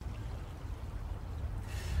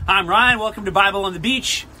I'm Ryan. Welcome to Bible on the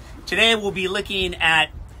Beach. Today we'll be looking at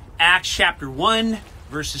Acts chapter 1,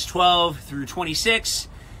 verses 12 through 26.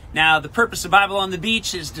 Now, the purpose of Bible on the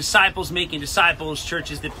Beach is disciples making disciples,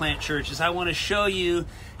 churches that plant churches. I want to show you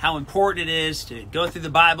how important it is to go through the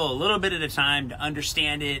Bible a little bit at a time, to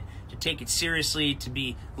understand it, to take it seriously, to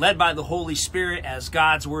be led by the Holy Spirit as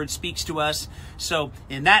God's Word speaks to us. So,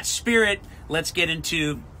 in that spirit, let's get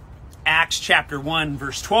into Acts chapter 1,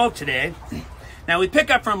 verse 12 today. Now, we pick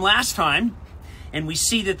up from last time, and we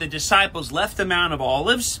see that the disciples left the Mount of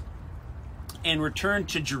Olives and returned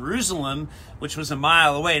to Jerusalem, which was a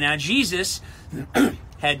mile away. Now, Jesus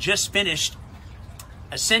had just finished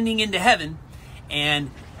ascending into heaven, and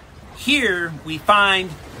here we find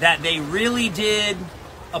that they really did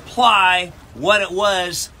apply what it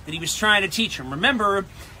was that he was trying to teach them. Remember,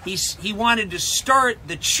 he wanted to start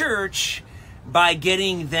the church by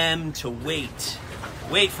getting them to wait.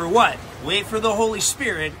 Wait for what? Wait for the Holy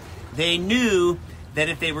Spirit. They knew that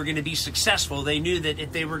if they were going to be successful, they knew that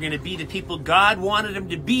if they were going to be the people God wanted them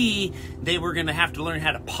to be, they were going to have to learn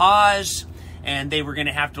how to pause, and they were going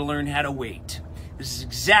to have to learn how to wait. This is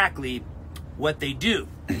exactly what they do.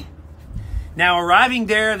 Now, arriving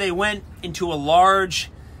there, they went into a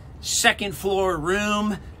large second-floor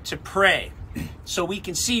room to pray. So we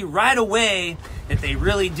can see right away that they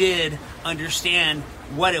really did understand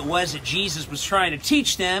what it was that Jesus was trying to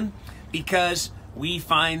teach them, because we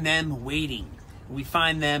find them waiting. We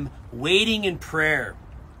find them waiting in prayer.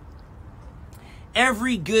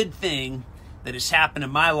 Every good thing that has happened in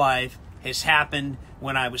my life has happened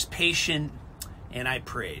when I was patient and I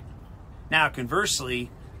prayed. Now, conversely,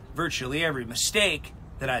 virtually every mistake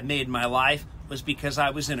that I've made in my life was because I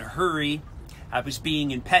was in a hurry, I was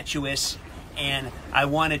being impetuous, and I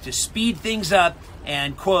wanted to speed things up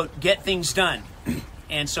and, quote, get things done.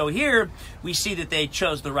 And so here we see that they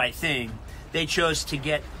chose the right thing. They chose to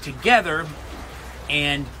get together,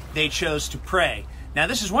 and they chose to pray. Now,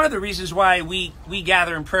 this is one of the reasons why we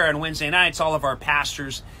gather in prayer on Wednesday nights. All of our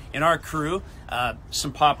pastors in our crew,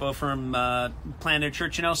 some Papa from planted a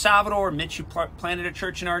church in El Salvador, Mitch who planted a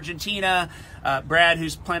church in Argentina, Brad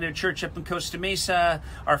who's planted a church up in Costa Mesa,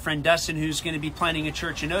 our friend Dustin who's going to be planting a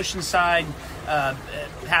church in Oceanside,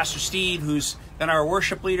 Pastor Steve who's been our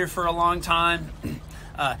worship leader for a long time,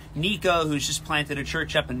 Nico, who's just planted a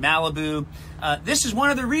church up in Malibu. This is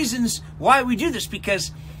one of the reasons why we do this,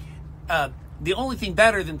 because the only thing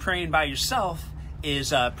better than praying by yourself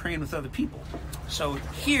is praying with other people. So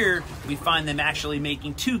here we find them actually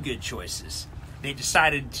making two good choices. They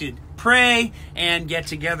decided to pray and get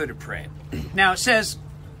together to pray. Now it says,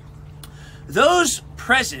 those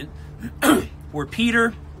present were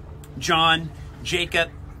Peter, John, Jacob,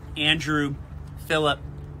 Andrew, Philip,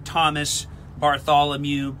 Thomas,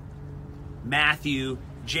 Bartholomew, Matthew,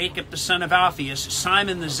 Jacob the son of Alphaeus,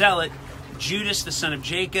 Simon the Zealot, Judas the son of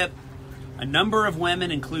Jacob, a number of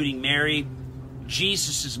women, including Mary,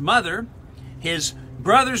 Jesus' mother. His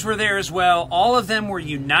brothers were there as well. All of them were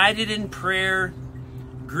united in prayer,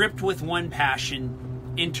 gripped with one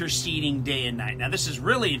passion, interceding day and night. Now, this is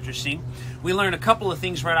really interesting. We learn a couple of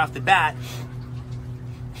things right off the bat.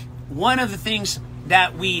 One of the things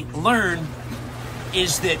that we learn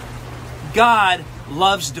is that God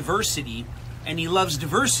loves diversity, and he loves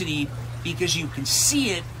diversity because you can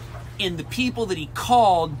see it in the people that he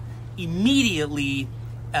called immediately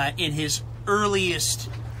in his earliest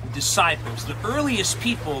disciples. The earliest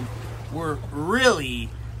people were really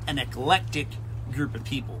an eclectic group of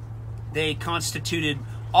people. They constituted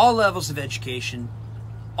all levels of education,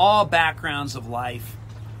 all backgrounds of life,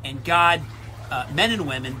 and God, men and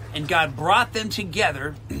women, and God brought them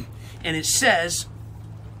together, and it says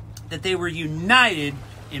that they were united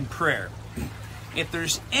in prayer. If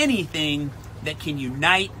there's anything that can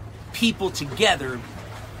unite people together,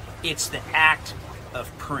 it's the act of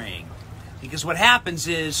praying. Because what happens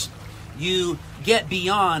is you get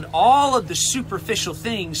beyond all of the superficial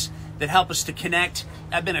things that help us to connect.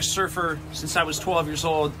 I've been a surfer since I was 12 years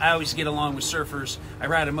old. I always get along with surfers. I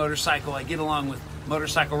ride a motorcycle. I get along with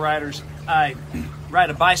motorcycle riders. I ride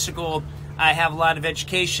a bicycle. I have a lot of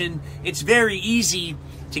education. It's very easy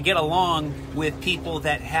to get along with people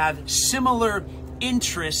that have similar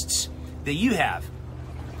interests that you have.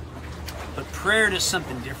 But prayer does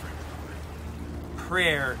something different.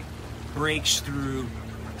 Prayer breaks through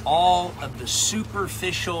all of the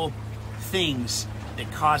superficial things that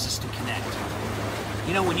cause us to connect.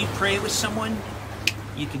 You know, when you pray with someone,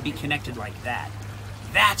 you can be connected like that.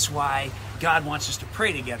 That's why God wants us to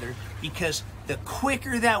pray together, because the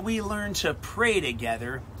quicker that we learn to pray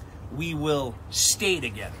together, we will stay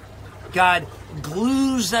together. God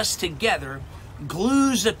glues us together,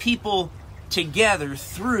 glues a people together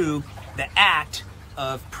through the act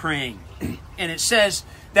of praying. And it says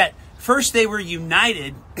that first they were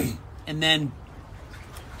united, and then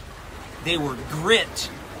they were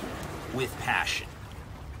gripped with passion.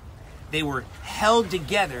 They were held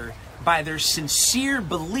together by their sincere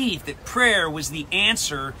belief that prayer was the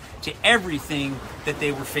answer to everything that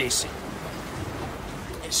they were facing.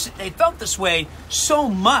 They felt this way so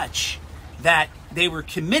much that they were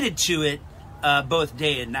committed to it both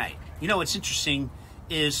day and night. You know what's interesting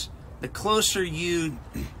is the closer you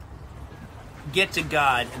get to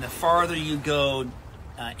God and the farther you go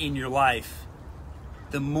in your life,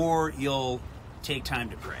 the more you'll take time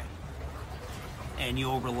to pray. And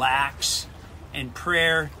you'll relax. And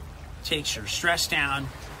prayer takes your stress down.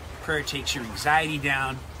 Prayer takes your anxiety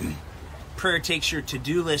down. Prayer takes your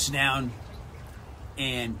to-do list down.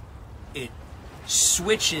 And it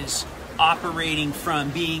switches operating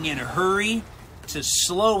from being in a hurry to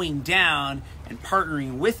slowing down and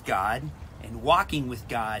partnering with God and walking with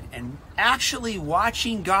God and actually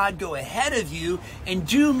watching God go ahead of you and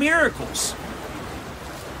do miracles.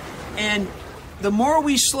 And the more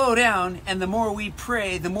we slow down and the more we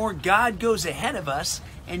pray, the more God goes ahead of us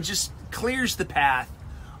and just clears the path,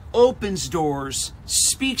 opens doors,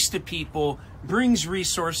 speaks to people, brings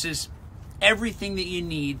resources. Everything that you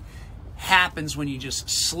need happens when you just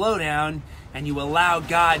slow down and you allow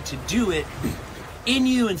God to do it in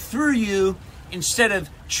you and through you instead of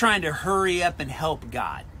trying to hurry up and help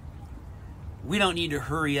God. We don't need to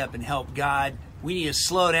hurry up and help God. We need to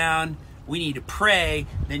slow down. We need to pray.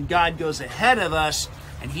 Then God goes ahead of us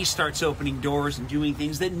and He starts opening doors and doing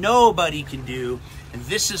things that nobody can do. And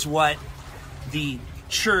this is what the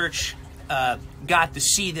church got to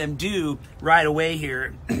see them do right away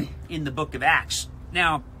here in the book of Acts.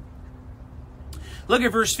 Now, look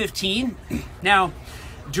at verse 15. Now,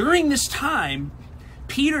 during this time,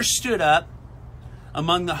 Peter stood up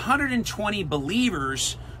among the 120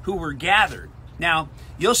 believers who were gathered. Now,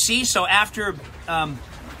 you'll see, so after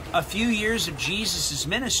a few years of Jesus'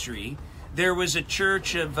 ministry, there was a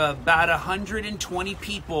church of about 120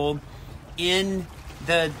 people in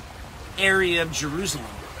the area of Jerusalem.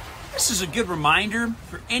 This is a good reminder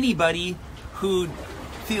for anybody who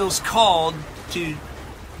feels called to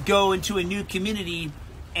go into a new community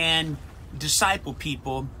and disciple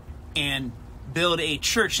people and build a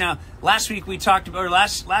church. Now, last time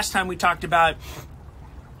we talked about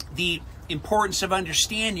the importance of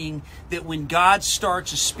understanding that when God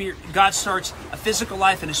starts a physical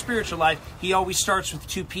life and a spiritual life, He always starts with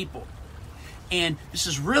two people. And this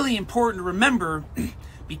is really important to remember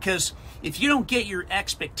because if you don't get your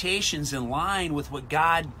expectations in line with what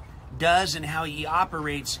God does and how He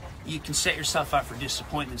operates, you can set yourself up for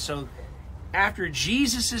disappointment. So after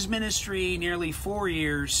Jesus' ministry, nearly 4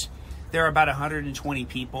 years, there are about 120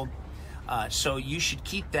 people. So you should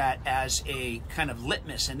keep that as a kind of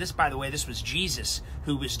litmus. And this, by the way, this was Jesus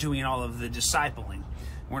who was doing all of the discipling.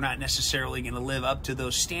 We're not necessarily going to live up to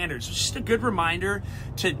those standards. It's just a good reminder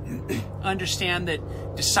to understand that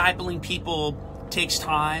discipling people takes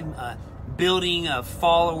time. Building a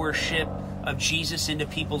followership of Jesus into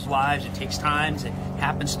people's lives, it takes time. It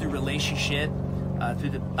happens through relationship,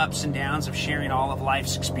 through the ups and downs of sharing all of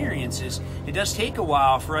life's experiences. It does take a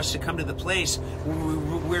while for us to come to the place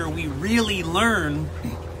where we really learn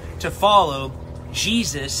to follow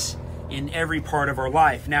Jesus in every part of our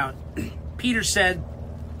life. Now, Peter said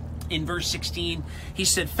in verse 16, he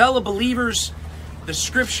said, "Fellow believers, the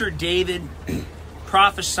scripture David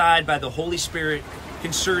prophesied by the Holy Spirit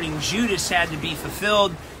concerning Judas had to be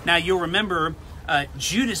fulfilled." Now, you'll remember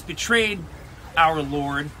Judas betrayed our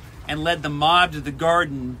Lord and led the mob to the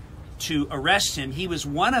garden to arrest Him. He was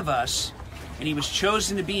one of us, and he was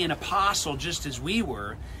chosen to be an apostle just as we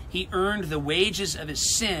were. He earned the wages of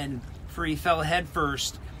his sin, for he fell head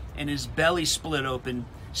first, and his belly split open,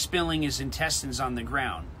 spilling his intestines on the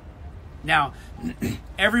ground. Now,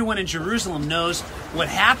 everyone in Jerusalem knows what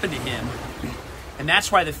happened to him, and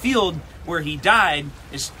that's why the field where he died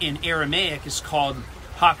is in Aramaic is called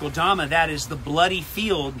Hakeldama. That is the bloody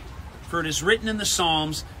field. For it is written in the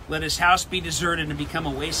Psalms, "Let his house be deserted and become a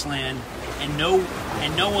wasteland, and no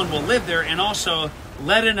one will live there." And also,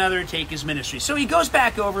 "Let another take his ministry." So he goes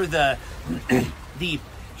back over the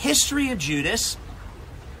history of Judas,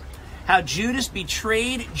 how Judas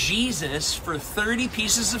betrayed Jesus for 30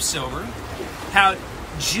 pieces of silver, how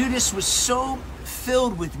Judas was so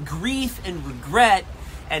filled with grief and regret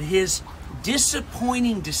at his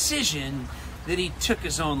disappointing decision that he took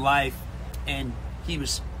his own life, and he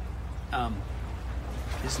was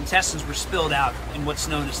his intestines were spilled out in what's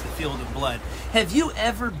known as the field of blood. Have you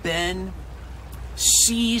ever been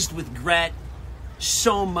seized with regret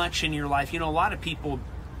so much in your life. You know, a lot of people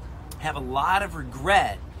have a lot of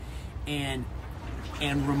regret and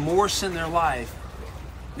remorse in their life.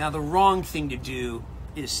 Now, the wrong thing to do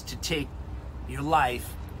is to take your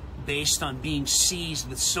life based on being seized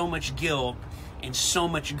with so much guilt and so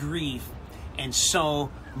much grief and so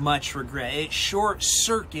much regret. It short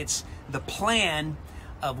circuits the plan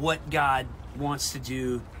of what God wants to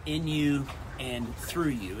do in you and through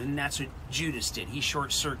you. And that's what Judas did. He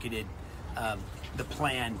short circuited the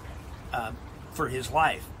plan for his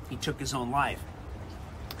life. He took his own life.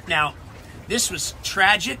 Now, this was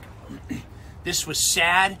tragic. This was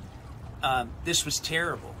sad. This was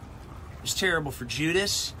terrible. It was terrible for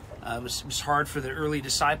Judas. It was hard for the early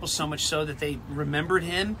disciples, so much so that they remembered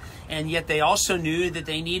him, and yet they also knew that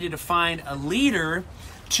they needed to find a leader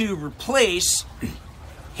to replace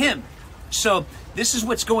him. So this is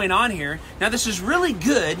what's going on here. Now, this is really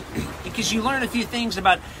good because you learn a few things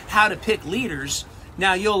about how to pick leaders.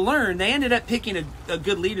 Now, you'll learn they ended up picking a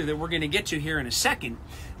good leader that we're going to get to here in a second.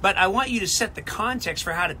 But I want you to set the context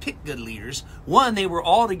for how to pick good leaders. One, they were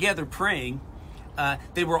all together praying.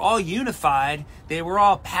 They were all unified. They were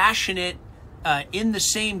all passionate in the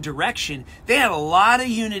same direction. They had a lot of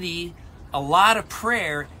unity, a lot of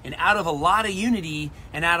prayer, and out of a lot of unity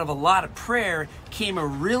and out of a lot of prayer came a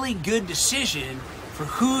really good decision for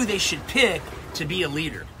who they should pick to be a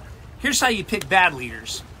leader. Here's how you pick bad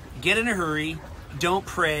leaders. Get in a hurry, don't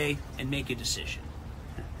pray, and make a decision.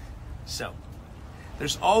 So,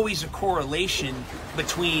 there's always a correlation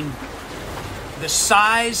between the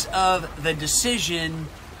size of the decision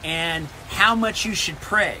and how much you should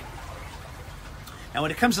pray. Now, when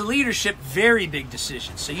it comes to leadership, very big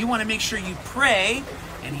decisions. So you want to make sure you pray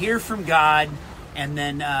and hear from God, and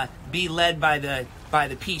then be led by the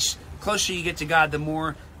peace. The closer you get to God, the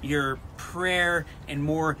more your prayer and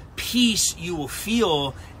more peace you will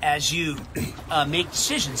feel as you make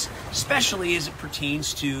decisions, especially as it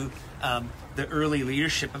pertains to the early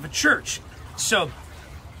leadership of a church. So,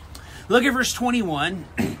 look at verse 21.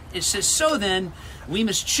 It says, "So then, we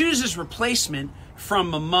must choose his replacement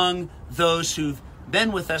from among those who've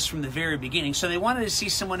been with us from the very beginning." So they wanted to see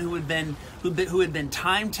someone who had been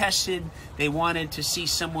time tested. They wanted to see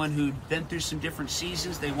someone who'd been through some different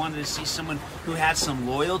seasons. They wanted to see someone who had some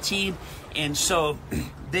loyalty, and so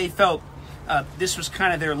they felt this was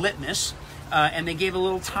kind of their litmus. And they gave a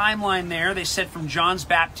little timeline there. They said from John's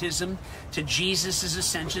baptism to Jesus'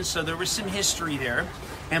 ascension. So there was some history there.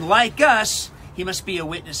 And like us, he must be a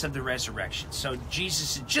witness of the resurrection. So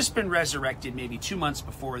Jesus had just been resurrected maybe 2 months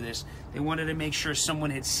before this. They wanted to make sure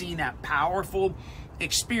someone had seen that powerful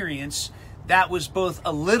experience. That was both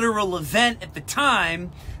a literal event at the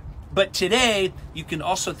time, but today you can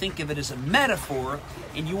also think of it as a metaphor,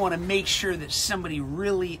 and you want to make sure that somebody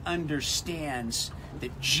really understands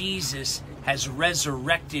that Jesus has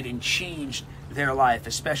resurrected and changed their life,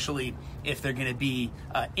 especially if they're going to be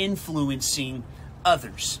influencing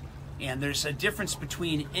others. And there's a difference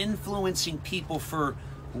between influencing people for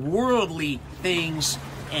worldly things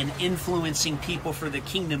and influencing people for the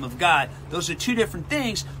kingdom of God. Those are two different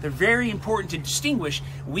things. They're very important to distinguish.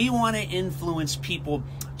 We want to influence people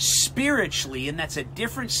spiritually, and that's a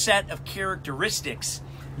different set of characteristics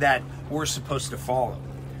that we're supposed to follow.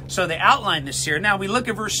 So they outline this here. Now we look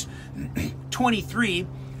at verse 23.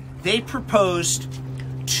 They proposed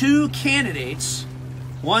two candidates.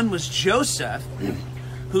 One was Joseph,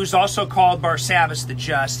 who's also called Barsabbas the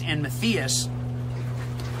Just, and Matthias.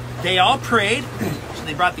 They all prayed. So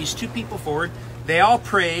they brought these two people forward. They all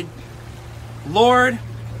prayed, "Lord,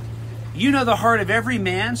 you know the heart of every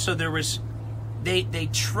man." So there was, they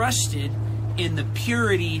trusted in the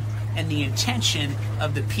purity and the intention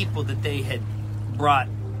of the people that they had brought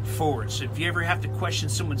forward. So if you ever have to question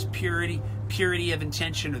someone's purity of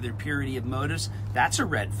intention or their purity of motives, that's a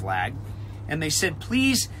red flag. And they said,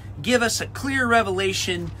 "Please give us a clear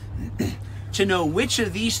revelation to know which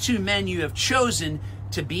of these two men you have chosen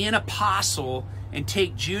to be an apostle and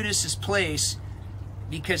take Judas's place,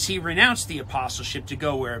 because he renounced the apostleship to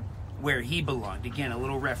go where he belonged." Again, a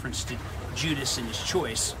little reference to Judas and his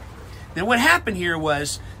choice. Then what happened here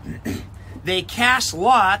was they cast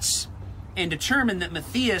lots and determined that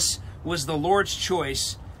Matthias was the Lord's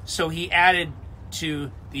choice, so he added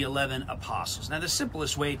to the 11 apostles. Now, the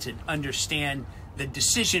simplest way to understand the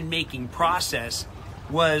decision-making process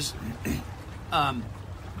was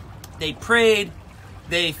they prayed,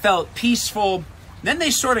 they felt peaceful, then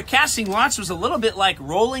they sort of, casting lots was a little bit like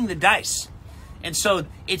rolling the dice. And so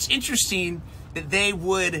it's interesting that they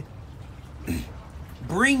would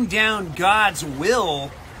bring down God's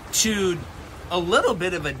will to a little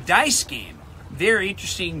bit of a dice game. Very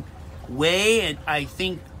interesting way, and I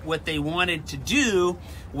think what they wanted to do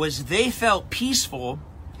was they felt peaceful.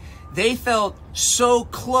 They felt so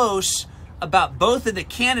close about both of the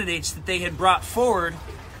candidates that they had brought forward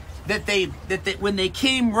that when they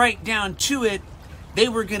came right down to it, they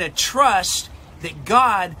were going to trust that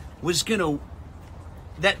God was going to,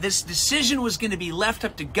 that this decision was going to be left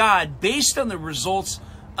up to God based on the results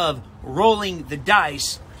of rolling the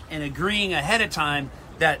dice and agreeing ahead of time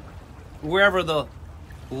that wherever the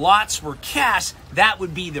lots were cast, that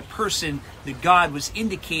would be the person that God was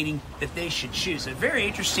indicating that they should choose. A very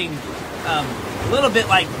interesting, a little bit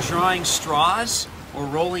like drawing straws or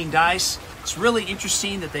rolling dice. It's really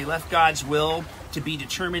interesting that they left God's will to be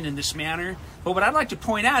determined in this manner. But what I'd like to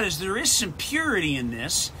point out is there is some purity in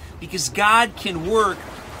this, because God can work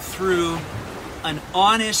through an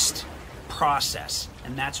honest process.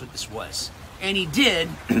 And that's what this was. And he did.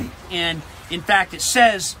 And in fact, it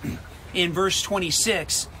says in verse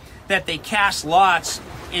 26 that they cast lots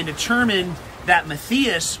and determined that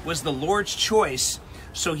Matthias was the Lord's choice.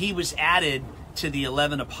 So he was added to the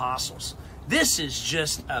 11 apostles. This is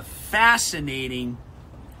just a fascinating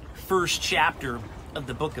first chapter of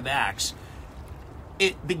the book of Acts.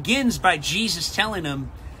 It begins by Jesus telling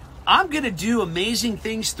them, I'm going to do amazing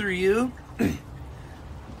things through you.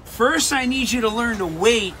 First, I need you to learn to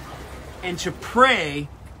wait and to pray,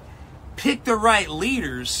 pick the right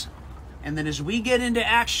leaders, and then as we get into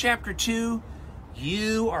Acts chapter 2,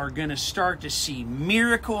 you are going to start to see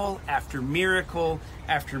miracle after miracle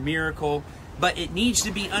after miracle. But it needs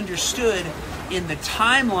to be understood in the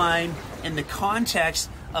timeline and the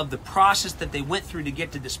context of the process that they went through to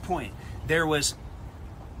get to this point. There was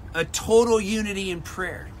a total unity in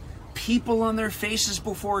prayer, people on their faces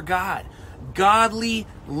before God, godly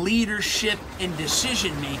leadership and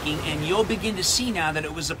decision making, and you'll begin to see now that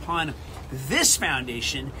it was upon this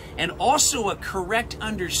foundation and also a correct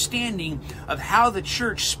understanding of how the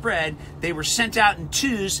church spread. They were sent out in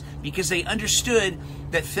twos because they understood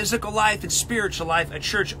that physical life and spiritual life, a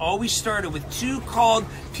church always started with two called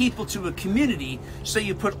people to a community. So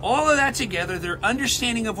you put all of that together, their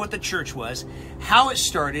understanding of what the church was, how it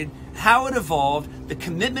started, how it evolved, the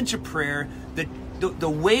commitment to prayer, the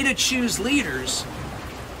way to choose leaders,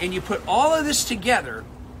 and you put all of this together,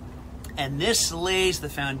 and this lays the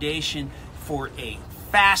foundation for a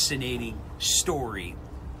fascinating story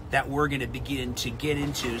that we're going to begin to get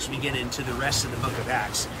into as we get into the rest of the book of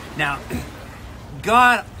Acts. Now,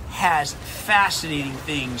 God has fascinating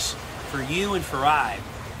things for you and for I.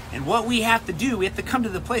 And what we have to do, we have to come to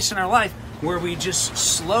the place in our life where we just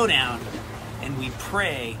slow down and we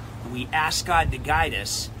pray and we ask God to guide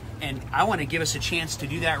us. And I want to give us a chance to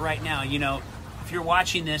do that right now. You know, if you're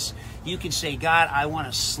watching this, you can say, God, I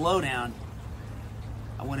want to slow down.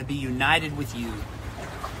 I want to be united with you.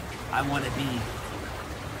 I want to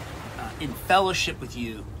be in fellowship with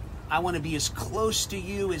you. I want to be as close to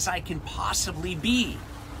you as I can possibly be.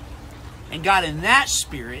 And God, in that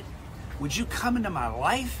spirit, would you come into my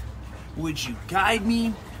life? Would you guide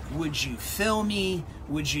me? Would you fill me?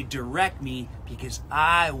 Would you direct me? Because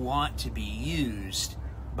I want to be used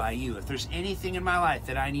by you. If there's anything in my life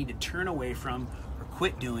that I need to turn away from or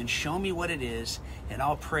quit doing, show me what it is, and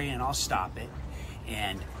I'll pray and I'll stop it.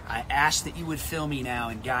 And I ask that you would fill me now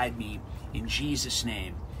and guide me in Jesus'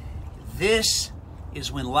 name. This is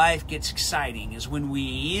when life gets exciting, is when we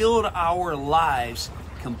yield our lives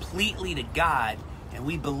completely to God, and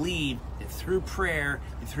we believe that through prayer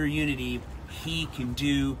and through unity, He can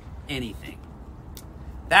do anything.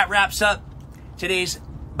 That wraps up today's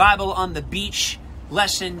Bible on the Beach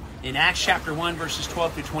lesson in Acts chapter 1, verses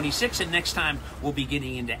 12 through 26. And next time, we'll be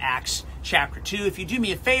getting into Acts chapter 2. If you do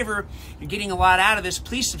me a favor, you're getting a lot out of this,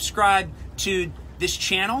 please subscribe to this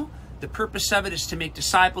channel. The purpose of it is to make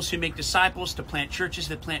disciples who make disciples, to plant churches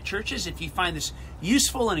that plant churches. If you find this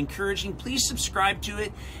useful and encouraging, please subscribe to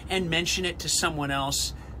it and mention it to someone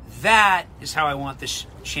else. That is how I want this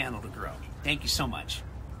channel to grow. Thank you so much.